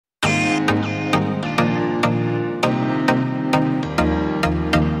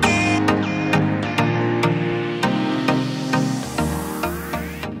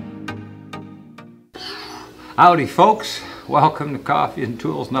Howdy folks, welcome to Coffee and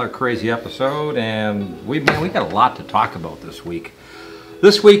Tools, another crazy episode, and we got a lot to talk about this week.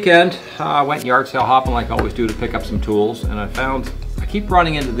 This weekend I went yard sale hopping like I always do to pick up some tools, and I keep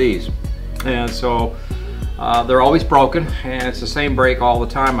running into these, and so they're always broken, and it's the same break all the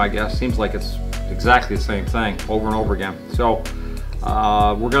time. I guess seems like it's exactly the same thing over and over again. So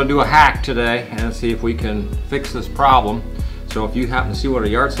we're going to do a hack today and see if we can fix this problem. So if you happen to see one at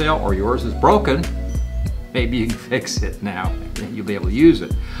a yard sale or yours is broken, maybe you can fix it now and you'll be able to use it.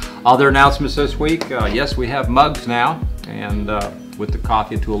 Other announcements this week, yes, we have mugs now, and with the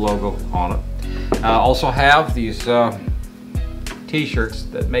Coffee and Tool logo on it. Also have these t-shirts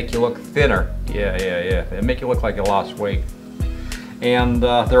that make you look thinner. Yeah. They make you look like you lost weight. And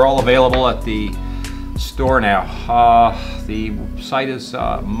they're all available at the store now. The site is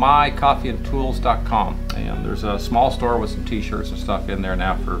mycoffeeandtools.com, and there's a small store with some t-shirts and stuff in there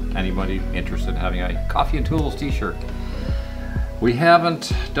now for anybody interested in having a Coffee and Tools t-shirt. We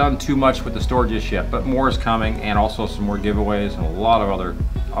haven't done too much with the store just yet, but more is coming, and also some more giveaways and a lot of other,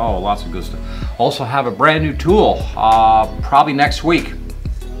 lots of good stuff. Also have a brand new tool probably next week,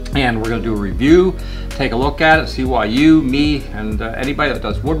 and we're going to do a review, take a look at it, see why you, me, and anybody that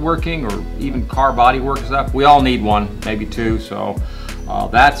does woodworking or even car body work and stuff, we all need one, maybe two. So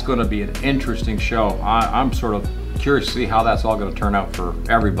that's going to be an interesting show. I'm sort of curious to see how that's all going to turn out for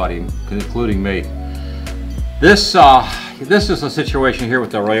everybody, including me. This is a situation here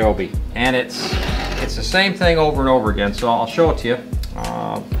with the Ryobi, and it's the same thing over and over again. So I'll show it to you.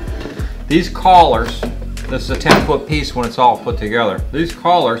 These collars. This is a 10-foot piece when it's all put together. These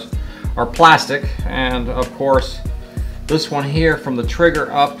collars are plastic, and of course this one here from the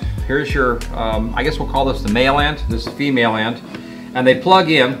trigger up, here's your, I guess we'll call this the male end, this is the female end, and they plug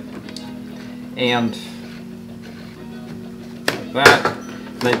in, and like that,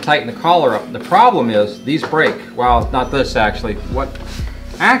 and they tighten the collar up. The problem is these break. Well, not this actually. What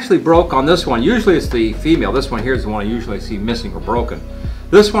actually broke on this one, usually it's the female, this one here is the one I usually see missing or broken.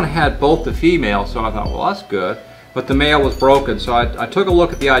 This one had both the female, so I thought, well, that's good, but the male was broken. So I took a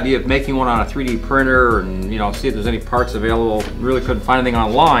look at the idea of making one on a 3D printer and, you know, see if there's any parts available. Really couldn't find anything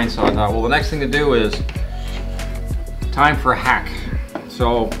online, so I thought, well, the next thing to do is time for a hack.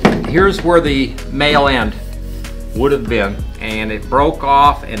 So here's where the male end would have been, and it broke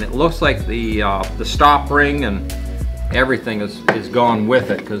off, and it looks like the stop ring and everything is gone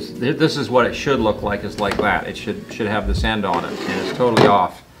with it, because this is what it should look like, is like that. It should have this end on it, and it's totally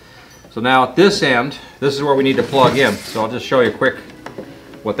off. So now at this end, this is where we need to plug in. So I'll just show you quick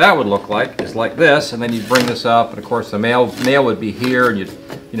what that would look like. Is like this, and then you bring this up, and of course the male would be here, and you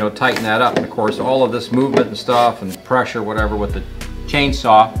know, tighten that up. And of course all of this movement and stuff and pressure, whatever, with the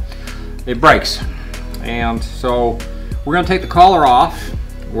chainsaw, it breaks. And so we're going to take the collar off.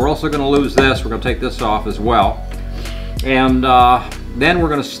 We're also going to lose this. We're going to take this off as well. And then we're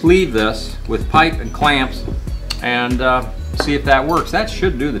going to sleeve this with pipe and clamps and see if that works. That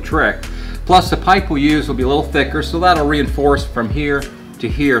should do the trick. Plus the pipe we'll use will be a little thicker, so that'll reinforce from here to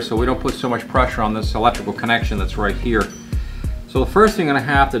here, so we don't put so much pressure on this electrical connection that's right here. So the first thing I'm going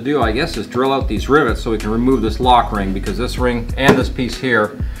to have to do, I guess, is drill out these rivets so we can remove this lock ring, because this ring and this piece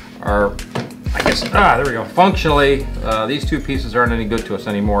here are, I guess, there we go. Functionally, these two pieces aren't any good to us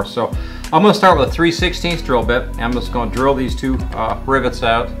anymore. So I'm going to start with a 3/16 drill bit. I'm just going to drill these two rivets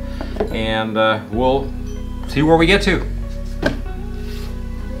out, and we'll see where we get to.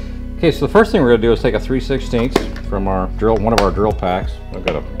 Okay, so the first thing we're going to do is take a 3/16 from our one of our drill packs. I've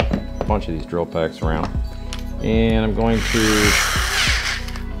got a bunch of these drill packs around, and I'm going to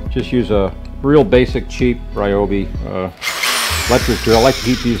just use a real basic, cheap Ryobi electric drill. I like to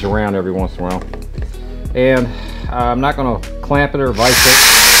keep these around every once in a while, and I'm not going to clamp it or vise it.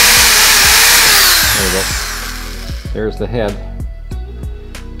 There we go. There's the head.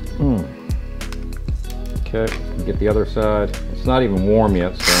 Okay, get the other side. It's not even warm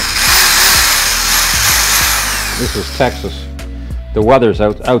yet, so. This is Texas. The weather's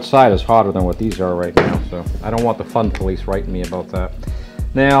outside is hotter than what these are right now, so I don't want the fun police writing me about that.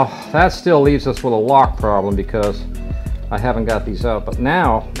 Now, that still leaves us with a lock problem because I haven't got these out, but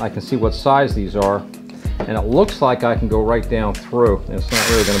now I can see what size these are, and it looks like I can go right down through, and it's not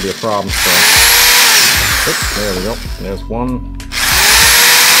really going to be a problem. So. Oops, there we go. There's one.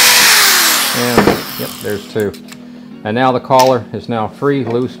 And yep, there's two. And now the collar is now free,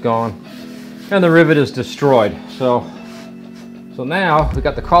 loose, gone. And the rivet is destroyed. So now we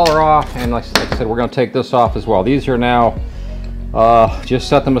got the collar off, and like I said, we're going to take this off as well. These are now, just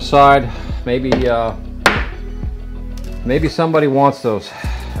set them aside. Maybe somebody wants those.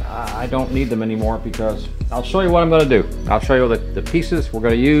 I don't need them anymore, because I'll show you what I'm going to do. I'll show you the pieces we're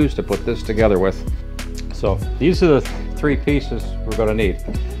going to use to put this together with. So these are the 3 pieces we're going to need.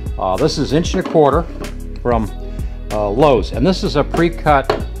 This is 1.25 inches from Lowe's, and this is a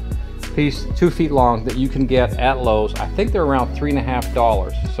pre-cut piece 2 feet long that you can get at Lowe's. I think they're around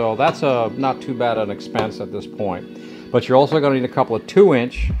 $3.50, so that's not too bad an expense at this point. But you're also going to need a couple of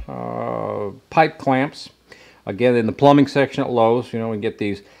 2-inch pipe clamps. Again, in the plumbing section at Lowe's, you know, we get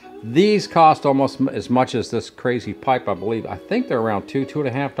these. These cost almost as much as this crazy pipe, I believe. I think they're around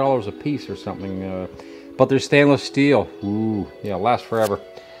 $2.50 a piece or something. But they're stainless steel. Ooh, yeah, lasts forever.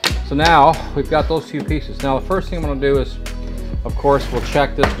 So now we've got those 2 pieces. Now the first thing I'm going to do is, of course, we'll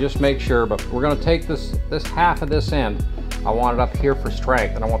check this, just make sure. But we're going to take this half of this end. I want it up here for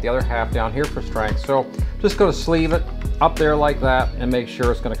strength, and I want the other half down here for strength. So just going to sleeve it up there like that and make sure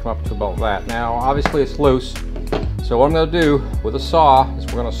it's going to come up to about that. Now, obviously it's loose. So what I'm going to do with a saw is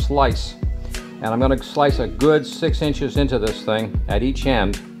we're going to slice, and I'm going to slice a good 6 inches into this thing at each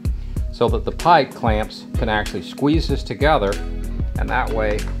end so that the pipe clamps can actually squeeze this together, and that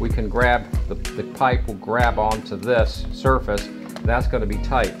way we can grab, the pipe will grab onto this surface. That's going to be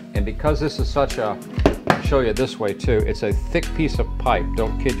tight, and because this is such a, I'll show you this way too, it's a thick piece of pipe,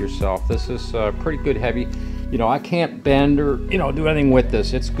 don't kid yourself. This is pretty good heavy. You know, I can't bend or, you know, do anything with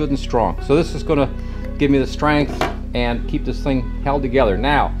this. It's good and strong. So this is going to give me the strength and keep this thing held together.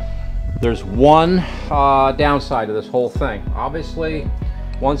 Now, there's one downside to this whole thing. Obviously,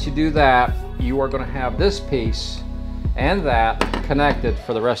 once you do that, you are going to have this piece and that connected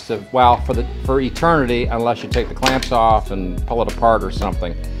for the rest of, well, for eternity, unless you take the clamps off and pull it apart or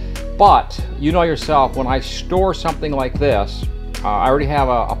something. But you know yourself, when I store something like this, I already have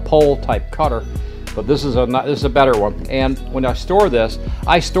a pole type cutter, but this is a better one. And when I store this,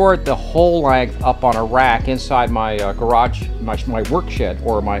 I store it the whole length up on a rack inside my garage, my work shed,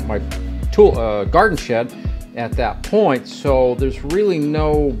 or my tool garden shed at that point. So there's really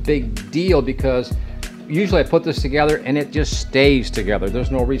no big deal, because usually I put this together and it just stays together. There's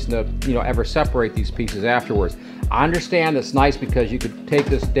no reason to, you know, ever separate these pieces afterwards. I understand it's nice because you could take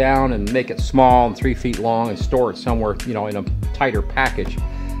this down and make it small and 3 feet long and store it somewhere, you know, in a tighter package.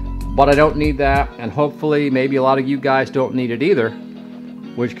 But I don't need that, and hopefully maybe a lot of you guys don't need it either,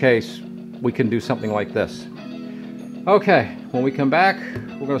 in which case we can do something like this. Okay, when we come back,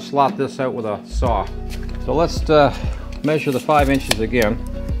 we're going to slot this out with a saw. So let's measure the 5 inches again.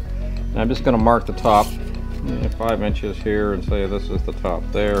 And I'm just going to mark the top, 5 inches here, and say this is the top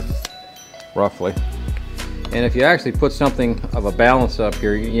there, roughly. And if you actually put something of a balance up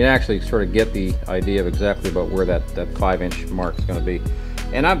here, you actually sort of get the idea of exactly about where that 5-inch mark is going to be.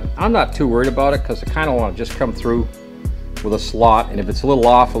 And I'm not too worried about it, because I kind of want to just come through with a slot, and if it's a little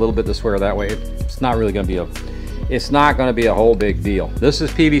off a little bit this way or that way, it's not really going to be a whole big deal. This is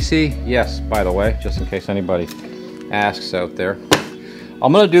PVC, yes, by the way, just in case anybody asks out there.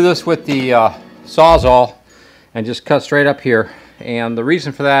 I'm going to do this with the Sawzall and just cut straight up here, and the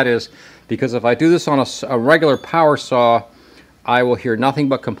reason for that is because if I do this on a regular power saw, I will hear nothing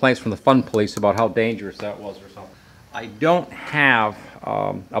but complaints from the fun police about how dangerous that was or something. I don't have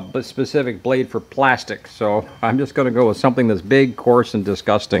a specific blade for plastic, so I'm just going to go with something that's big, coarse, and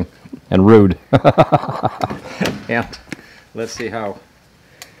disgusting, and rude. And let's see how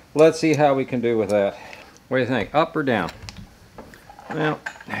we can do with that. What do you think? Up or down? Well,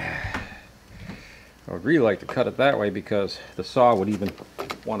 I would really like to cut it that way because the saw would even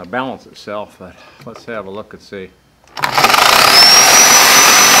want to balance itself, but let's have a look and see.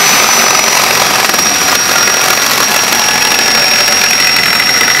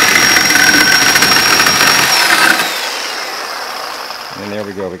 And there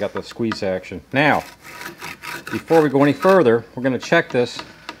we go, we got the squeeze action. Now, before we go any further, we're going to check this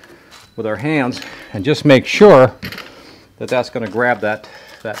with our hands and just make sure that that's going to grab that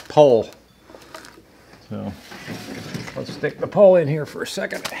pole. So let's stick the pole in here for a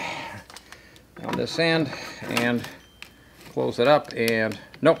second on this end and close it up, and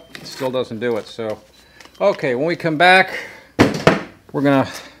nope, it still doesn't do it. So okay, when we come back, I'm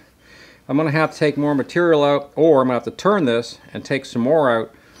gonna have to take more material out, or I'm gonna have to turn this and take some more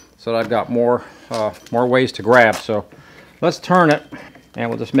out so that I've got more ways to grab. So let's turn it, and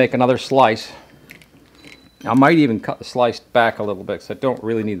we'll just make another slice. I might even cut the slice back a little bit because I don't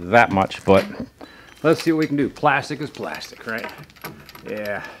really need that much, but let's see what we can do. Plastic is plastic, right?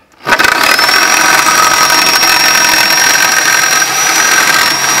 Yeah.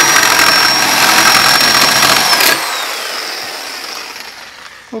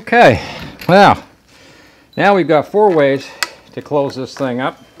 Okay, well, now we've got 4 ways to close this thing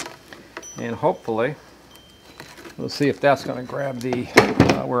up, and hopefully, let's see if that's going to grab the,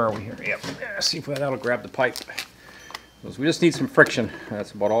 where are we here? Yep, let's see if that'll grab the pipe. We just need some friction.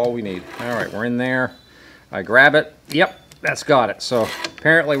 That's about all we need. All right, we're in there. I grab it. Yep, that's got it. So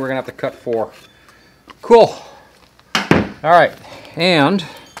apparently we're gonna have to cut 4. Cool. All right, and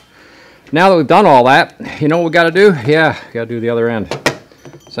now that we've done all that, you know what we gotta do? Yeah, gotta do the other end.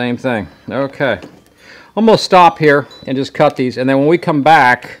 Same thing. Okay. I'm gonna stop here and just cut these, and then when we come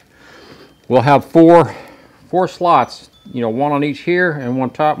back, we'll have four slots, you know, one on each here, and one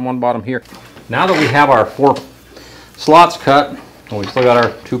top and one bottom here. Now that we have our 4 slots cut, and we still got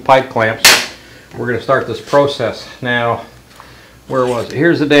our 2 pipe clamps, we're gonna start this process. Now, where was it?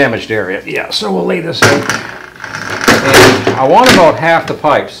 Here's the damaged area. Yeah, so we'll lay this out. And I want about half the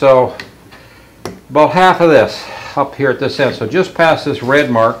pipe, so about half of this up here at this end. So just past this red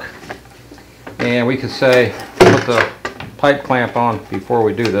mark, and we could say, put the pipe clamp on before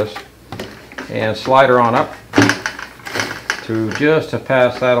we do this, and slide her on up to just to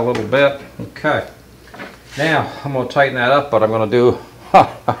pass that a little bit. Okay. Now I'm going to tighten that up, but I'm going to do, I'm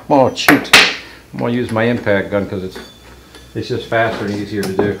going to use my impact gun because it's just faster and easier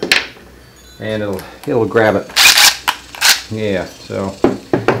to do, and it'll grab it. Yeah. So,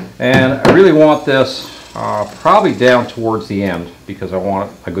 and I really want this probably down towards the end because I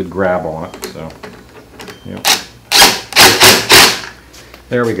want a good grab on it. So, yeah.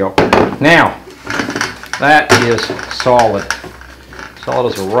 There we go. Now, that is solid.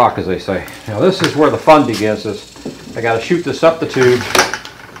 Solid as a rock, as they say. Now this is where the fun begins. I got to shoot this up the tube,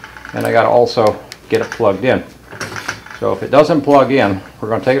 and I got to also get it plugged in. So if it doesn't plug in, we're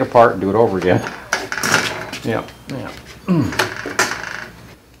going to take it apart and do it over again. Yeah.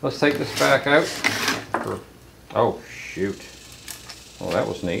 Let's take this back out. Oh shoot! Oh, that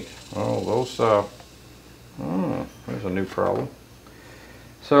was neat. Oh, those. There's a new problem.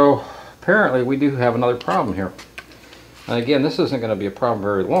 So apparently we do have another problem here. And again, this isn't going to be a problem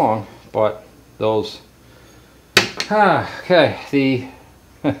very long, but those. Okay, the.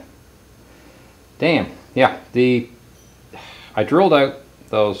 Damn. Yeah, I drilled out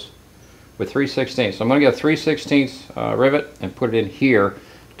those with 3/16. So I'm going to get a 3/16 rivet and put it in here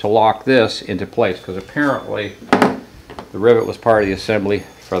to lock this into place, because apparently the rivet was part of the assembly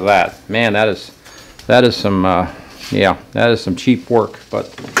for that. Man, that is some yeah, that is some cheap work, but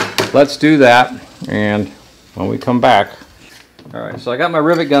let's do that, and when we come back. All right, so I got my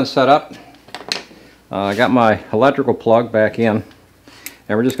rivet gun set up. I got my electrical plug back in,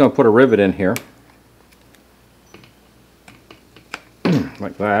 and we're just going to put a rivet in here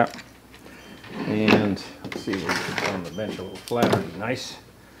like that, and let's see, we'll get it on the bench a little flatter, be nice.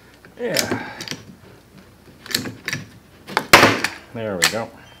 Yeah, there we go.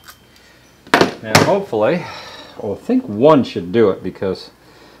 Now hopefully, well, I think one should do it, because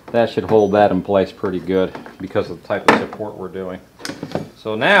that should hold that in place pretty good because of the type of support we're doing.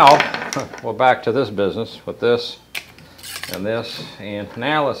 So now we're back to this business with this and this, and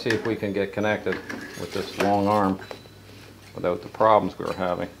now let's see if we can get connected with this long arm without the problems we were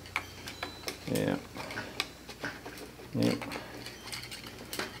having. Yeah. Yep.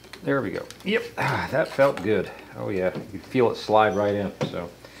 There we go. Yep, that felt good. Oh yeah, you feel it slide right in. So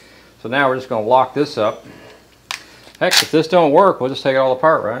now we're just going to lock this up. Heck, if this don't work, we'll just take it all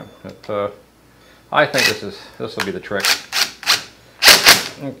apart, right? But, I think this will be the trick.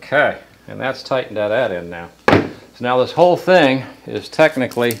 Okay, and that's tightened at that end now. So now this whole thing is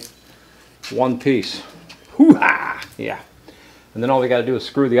technically one piece. Hoo-ha! Yeah. And then all we got to do is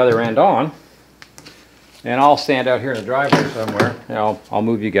screw the other end on. And I'll stand out here in the driveway somewhere. You know, I'll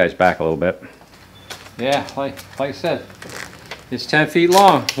move you guys back a little bit. Yeah, like I said, it's 10 feet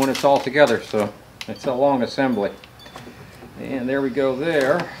long when it's all together, so it's a long assembly. And there we go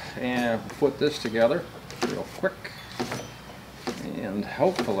there, and put this together real quick. And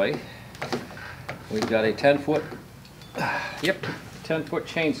hopefully we've got a 10-foot, yep, 10-foot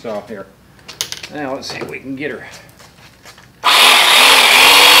chainsaw here. Now let's see if we can get her.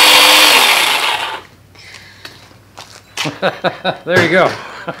 There you go.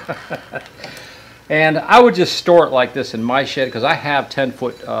 And I would just store it like this in my shed, because I have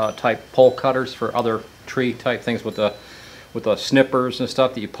 10-foot type pole cutters for other tree type things with the snippers and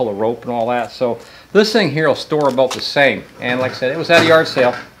stuff that you pull a rope and all that. So this thing here will store about the same. And like I said, it was at a yard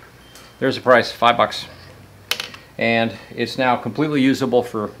sale. There's the price, $5. And it's now completely usable,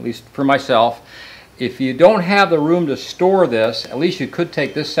 for at least for myself. If you don't have the room to store this, at least you could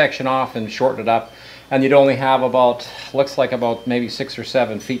take this section off and shorten it up, and you'd only have about, looks like about maybe 6 or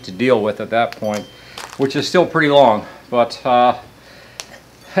 7 feet to deal with at that point, which is still pretty long. But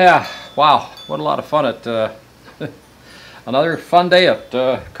yeah, wow, what a lot of fun at another fun day at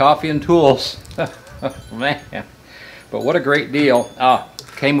Coffee and Tools. Man, but what a great deal.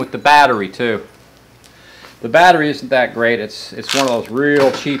 Came with the battery too. The battery isn't that great. It's one of those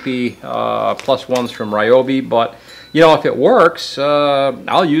real cheapy plus ones from Ryobi, but you know, if it works,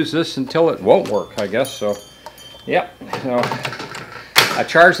 I'll use this until it won't work, I guess. So, yep. So I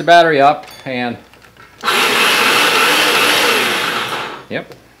charge the battery up, and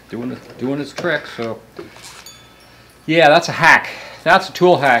yep, doing its trick. So, yeah, that's a hack. That's a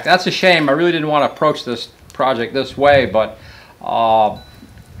tool hack. That's a shame. I really didn't want to approach this project this way, but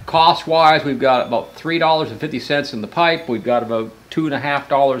cost-wise, we've got about $3.50 in the pipe. We've got about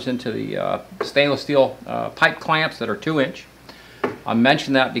 $2.50 into the stainless steel pipe clamps that are 2-inch. I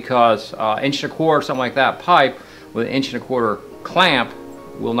mention that because 1.25" something like that pipe with an 1.25" clamp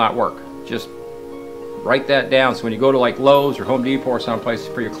will not work. Just write that down. So when you go to like Lowe's or Home Depot or someplace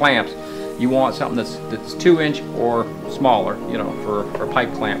for your clamps, you want something that's 2-inch or smaller, you know, for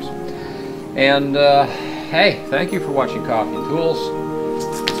pipe clamps. And hey, thank you for watching Coffee and Tools.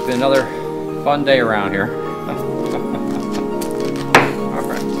 It's been another fun day around here.